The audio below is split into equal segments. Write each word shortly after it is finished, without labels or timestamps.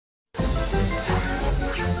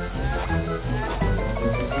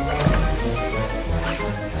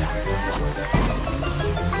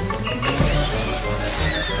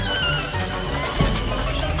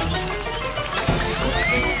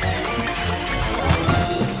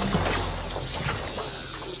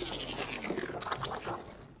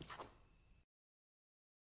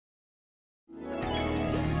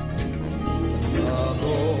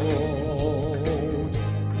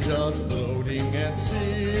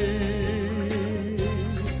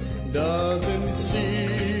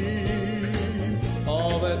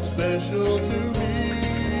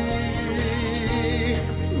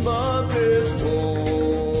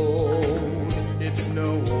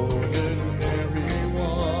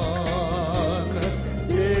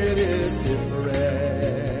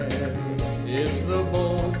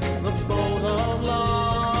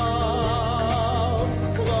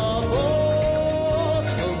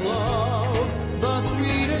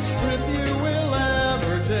which trip you will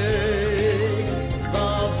ever take. The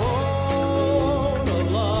boat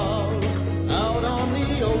of love, out on the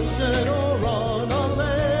ocean or on a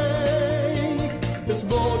lake. This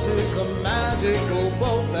boat is a magical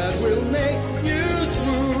boat that will make you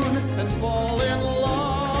swoon and fall in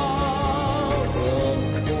love.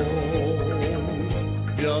 Of course,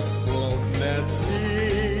 just floating at sea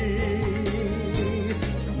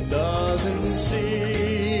doesn't seem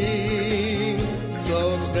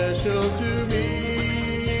so special to me.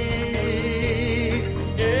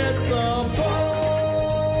 It's the boat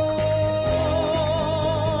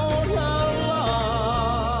of love.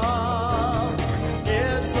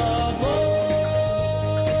 It's the boat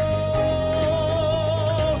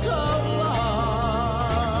of love.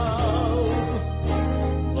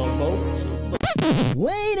 The boat of love.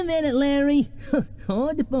 Wait a minute, Larry.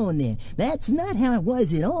 Hold the phone there. That's not how it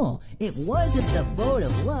was at all. It wasn't the boat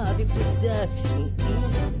of love. It was,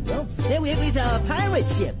 it was a pirate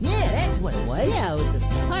ship. Yeah, that's what it was. Yeah, it was a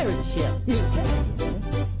pirate ship.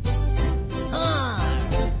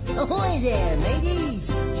 Ahoy there, mateys.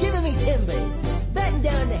 Shiver me timbers. Batten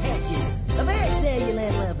down the hatches. Avast there, you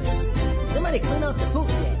land lovers. Somebody clean off the poop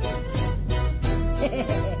deck.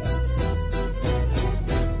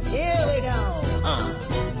 Here we go.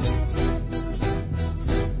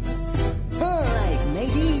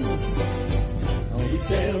 We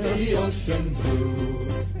sail on the ocean blue,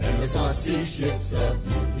 and the saucy ships of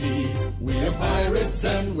beauty. We are pirates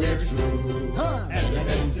and we're true, and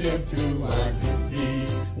attentive to our duty.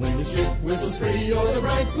 When the ship whistles free o'er the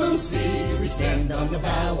bright blue sea, we stand on the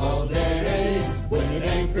bow all day. When at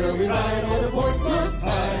anchor we ride o'er the ports most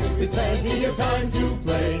high, with plenty of time to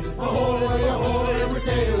play. Ahoy, ahoy, we're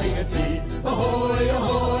sailing at sea. Ahoy,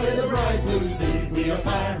 ahoy, the bright blue sea. We are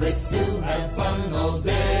pirates who have fun all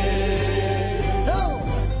day.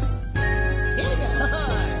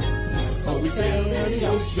 We sail in the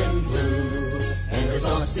ocean blue, and there's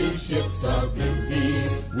saucy ships of beauty.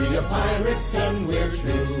 We are pirates and we're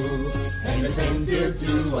true, and attentive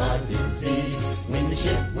to our duty. When the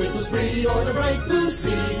ship whistles free o'er the bright blue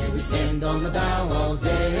sea, we stand on the bow all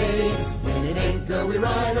day. When at anchor we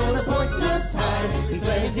ride on the ports most high, with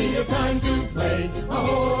plenty of time to play.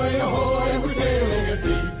 Ahoy, ahoy, we're sailing at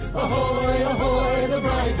sea. Ahoy, ahoy, the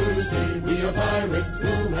bright blue sea. We are pirates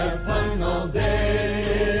who have fun all day.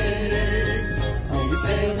 We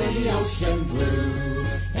sail in the ocean blue,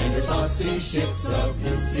 and there's saucy ships of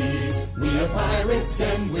beauty. We are pirates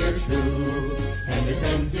and we're true, and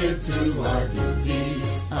attentive to our duty.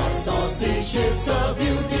 Our saucy ships of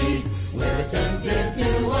beauty, we're attentive to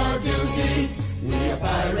our duty. We are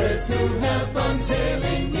pirates who have fun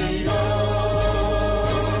sailing the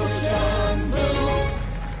ocean blue.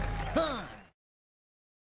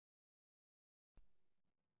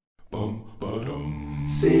 Bum, ba-dum.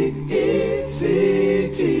 CEC